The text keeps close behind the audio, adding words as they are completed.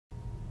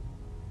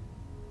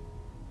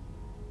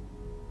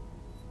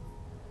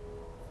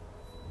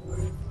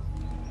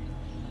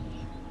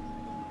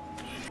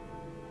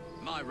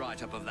My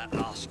write-up of that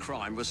last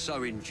crime was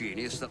so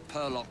ingenious that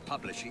Perlock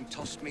Publishing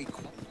tossed me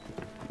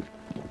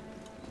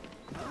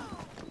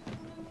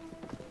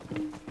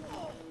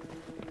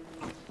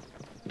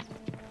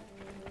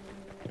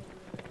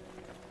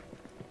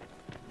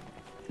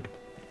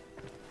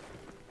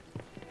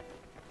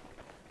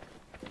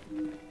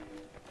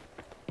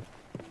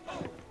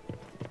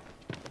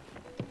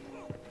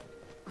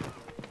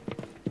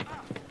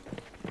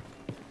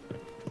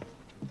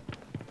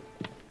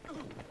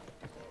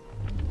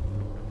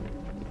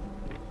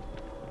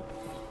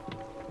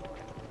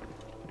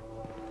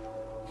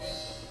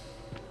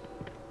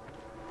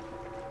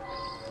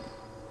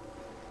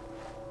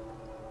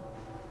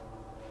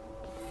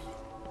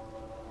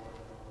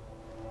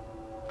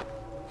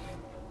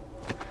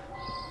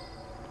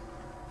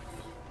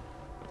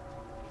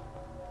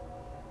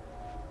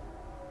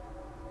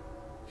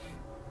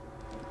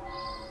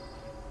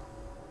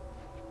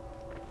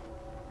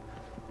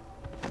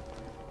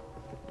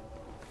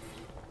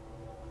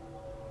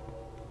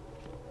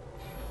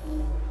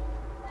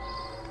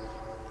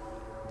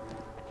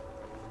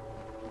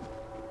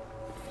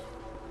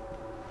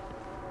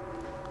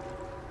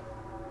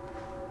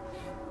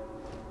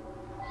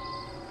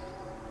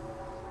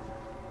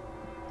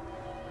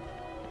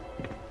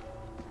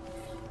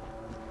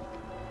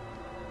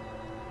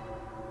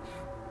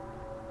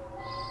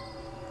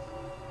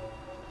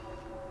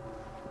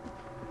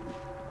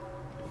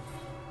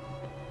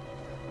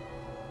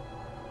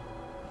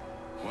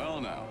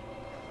Well now,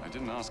 I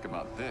didn't ask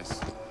about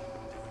this.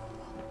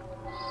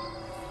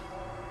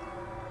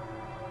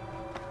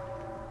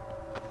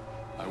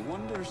 I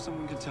wonder if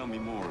someone could tell me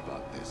more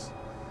about this.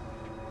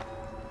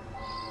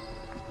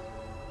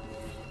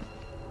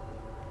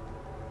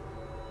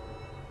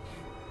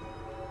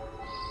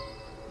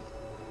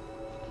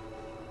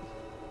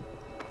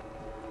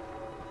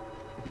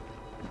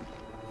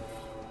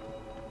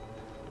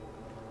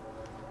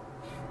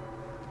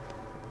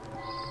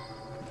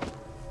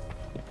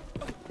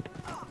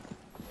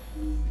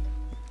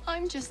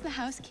 I'm just the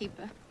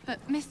housekeeper,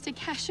 but Mr.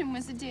 Cashin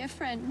was a dear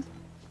friend.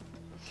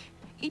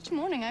 Each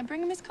morning I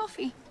bring him his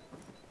coffee.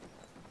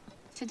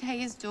 Today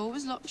his door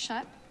was locked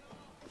shut.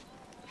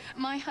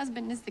 My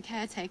husband is the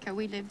caretaker.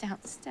 We live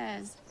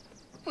downstairs.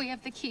 We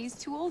have the keys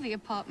to all the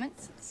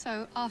apartments,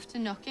 so after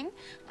knocking,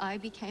 I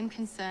became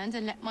concerned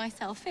and let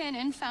myself in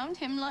and found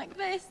him like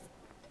this.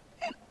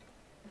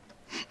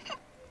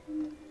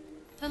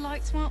 The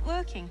lights weren't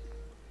working.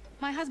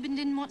 My husband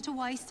didn't want to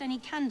waste any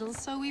candles,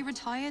 so we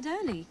retired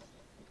early.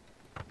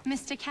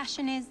 Mr.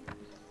 Cashin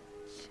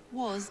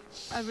was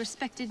a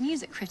respected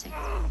music critic,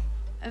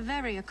 a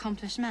very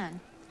accomplished man.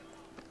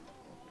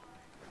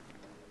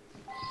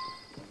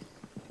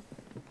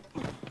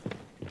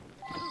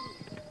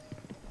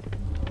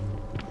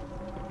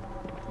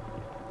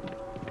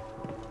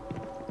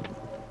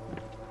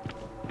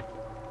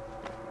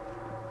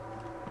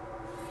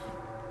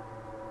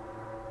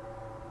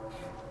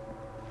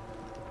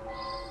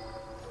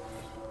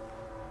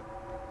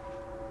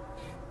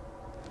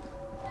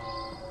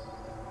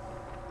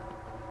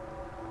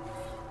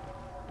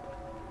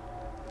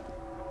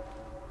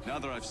 Now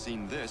that I've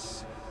seen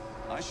this,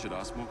 I should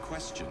ask more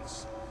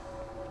questions.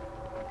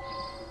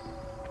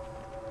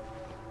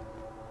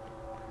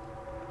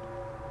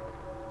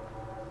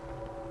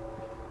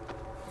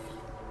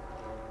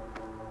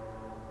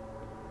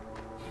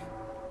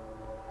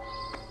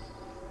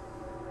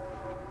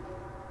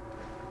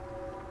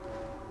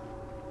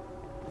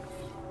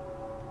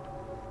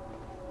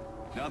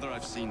 Now that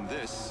I've seen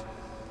this,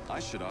 I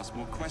should ask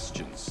more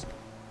questions.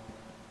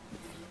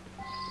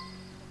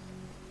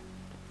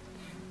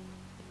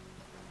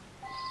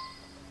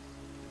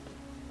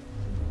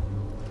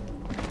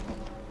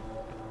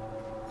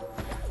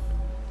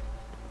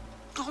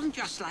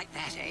 Just like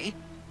that, eh?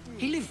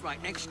 He lived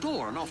right next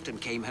door and often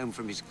came home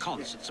from his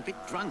concerts a bit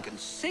drunk and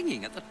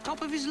singing at the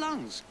top of his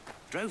lungs.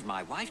 Drove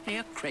my wife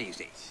near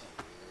crazy.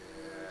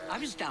 I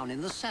was down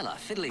in the cellar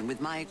fiddling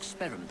with my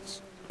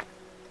experiments.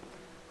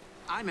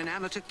 I'm an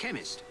amateur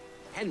chemist.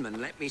 Henman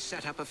let me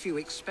set up a few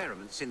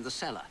experiments in the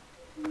cellar.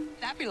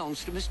 That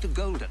belongs to Mr.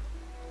 Golden.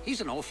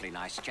 He's an awfully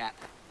nice chap.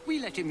 We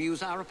let him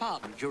use our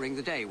apartment during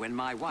the day when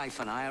my wife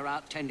and I are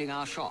out tending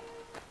our shop.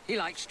 He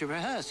likes to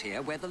rehearse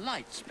here where the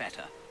light's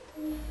better.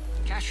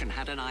 Cashin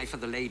had an eye for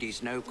the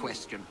ladies, no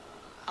question.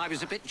 I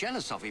was a bit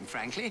jealous of him,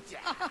 frankly.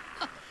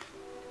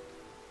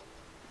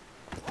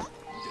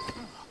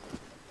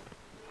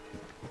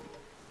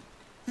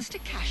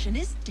 Mr. Cashin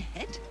is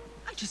dead?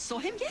 I just saw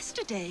him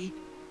yesterday.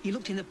 He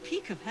looked in the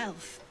peak of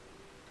health.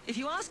 If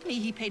you ask me,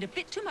 he paid a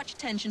bit too much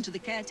attention to the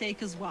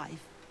caretaker's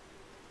wife.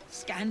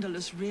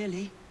 Scandalous,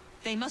 really.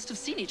 They must have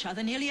seen each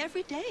other nearly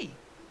every day.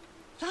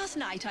 Last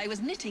night, I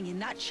was knitting in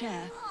that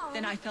chair.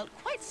 Then I felt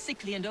quite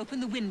sickly and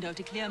opened the window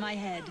to clear my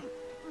head.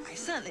 I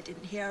certainly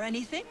didn't hear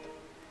anything.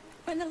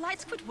 When the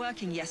lights quit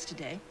working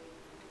yesterday,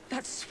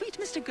 that sweet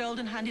Mr.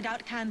 Golden handed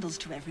out candles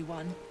to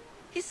everyone.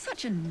 He's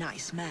such a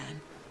nice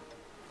man.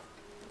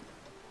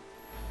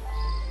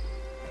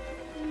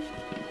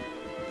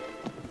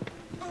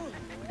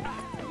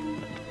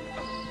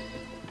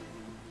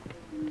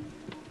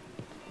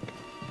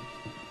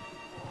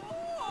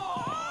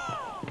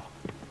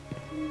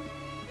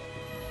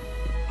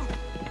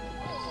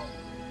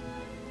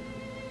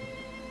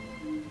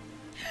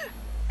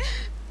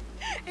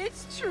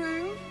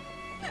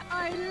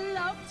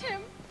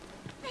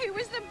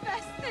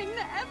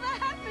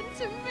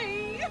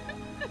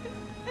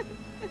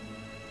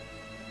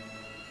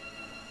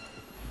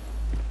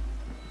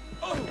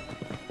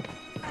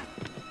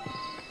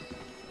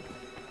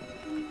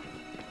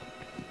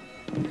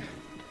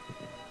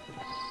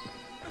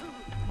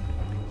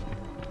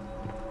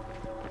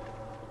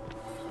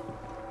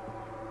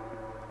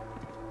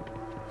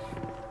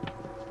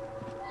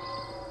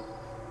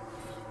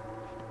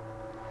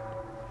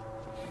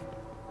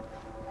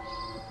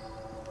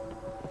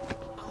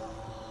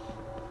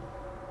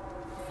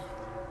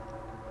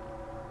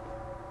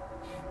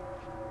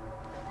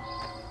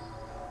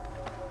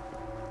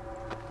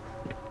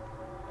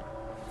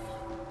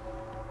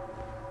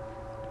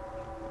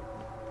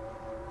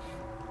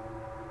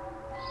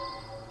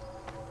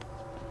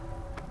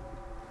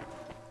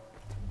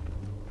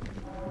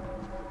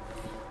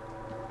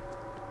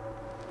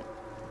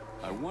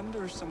 I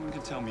wonder if someone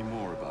could tell me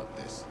more about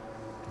this.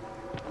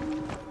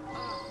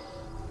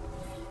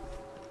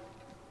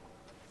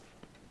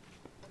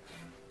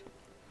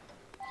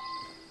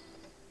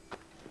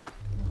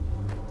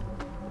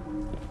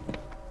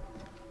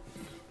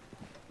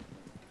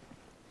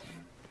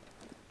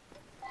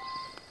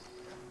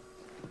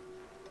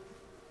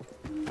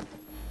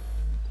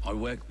 I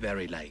worked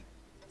very late.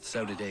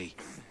 So did he.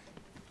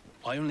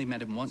 I only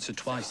met him once or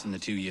twice in the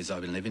 2 years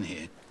I've been living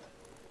here.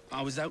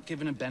 I was out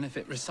giving a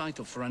benefit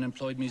recital for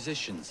unemployed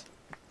musicians.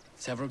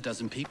 Several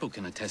dozen people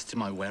can attest to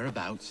my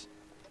whereabouts.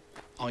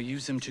 I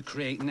use them to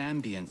create an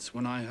ambience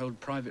when I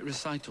hold private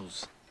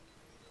recitals.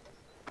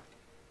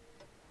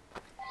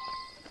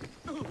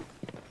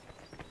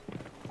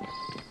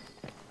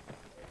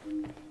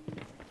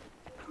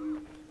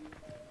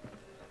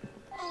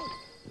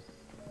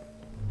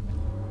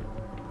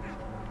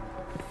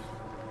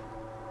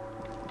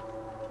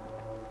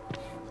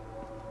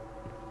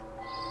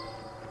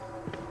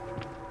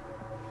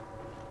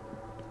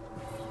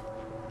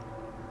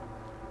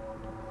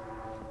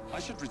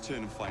 I should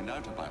return and find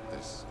out about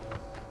this.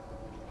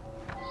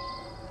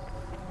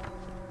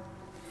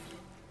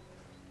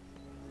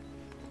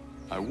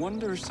 I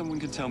wonder if someone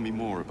can tell me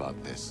more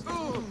about this.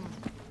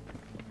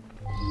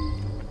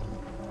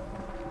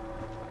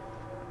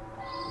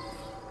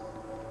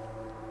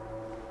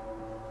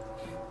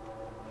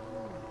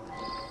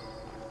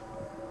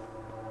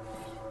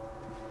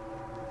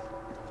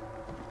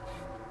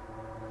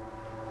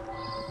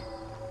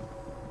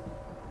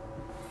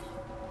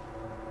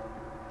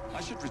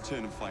 I should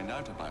return and find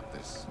out about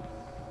this.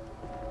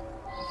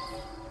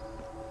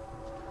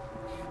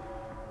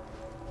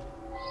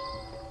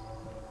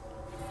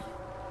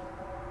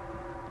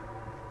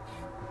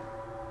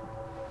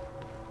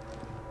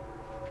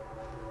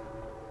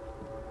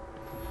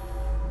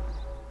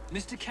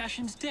 Mr.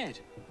 Cashin's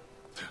dead.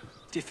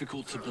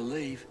 Difficult to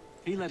believe.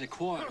 He led a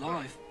quiet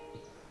life.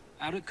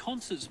 Out at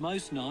concerts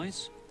most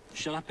nights.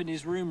 Shut up in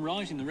his room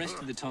writing the rest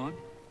of the time.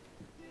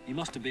 He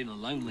must have been a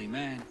lonely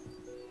man.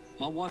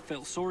 My wife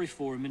felt sorry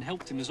for him and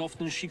helped him as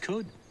often as she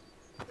could.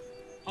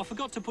 I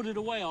forgot to put it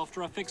away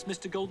after I fixed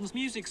Mr. Golden's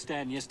music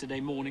stand yesterday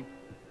morning.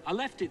 I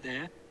left it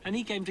there, and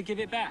he came to give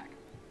it back.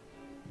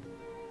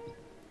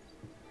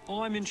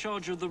 I'm in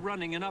charge of the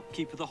running and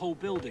upkeep of the whole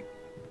building,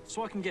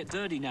 so I can get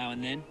dirty now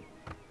and then.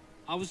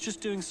 I was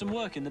just doing some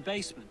work in the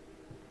basement.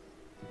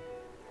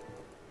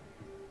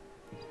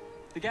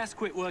 The gas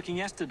quit working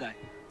yesterday.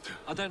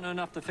 I don't know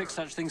enough to fix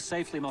such things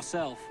safely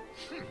myself.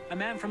 A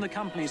man from the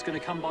company is going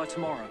to come by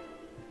tomorrow.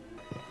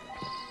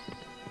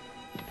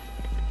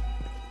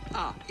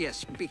 Ah,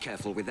 yes, be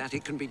careful with that.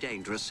 It can be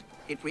dangerous.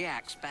 It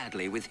reacts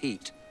badly with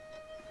heat.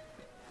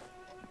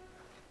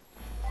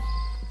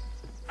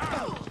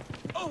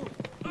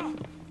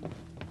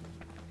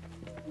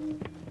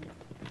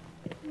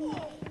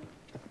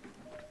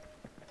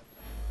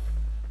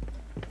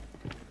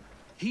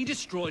 He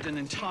destroyed an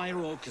entire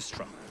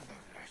orchestra.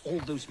 All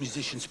those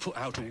musicians put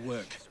out of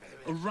work.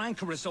 A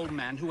rancorous old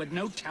man who had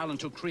no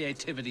talent or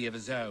creativity of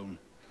his own.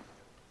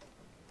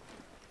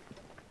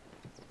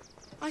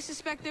 I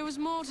suspect there was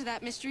more to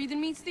that mystery than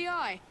meets the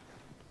eye.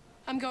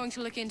 I'm going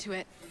to look into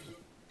it.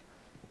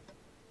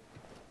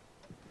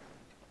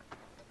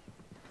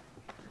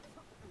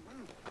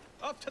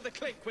 Up to the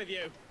click with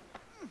you.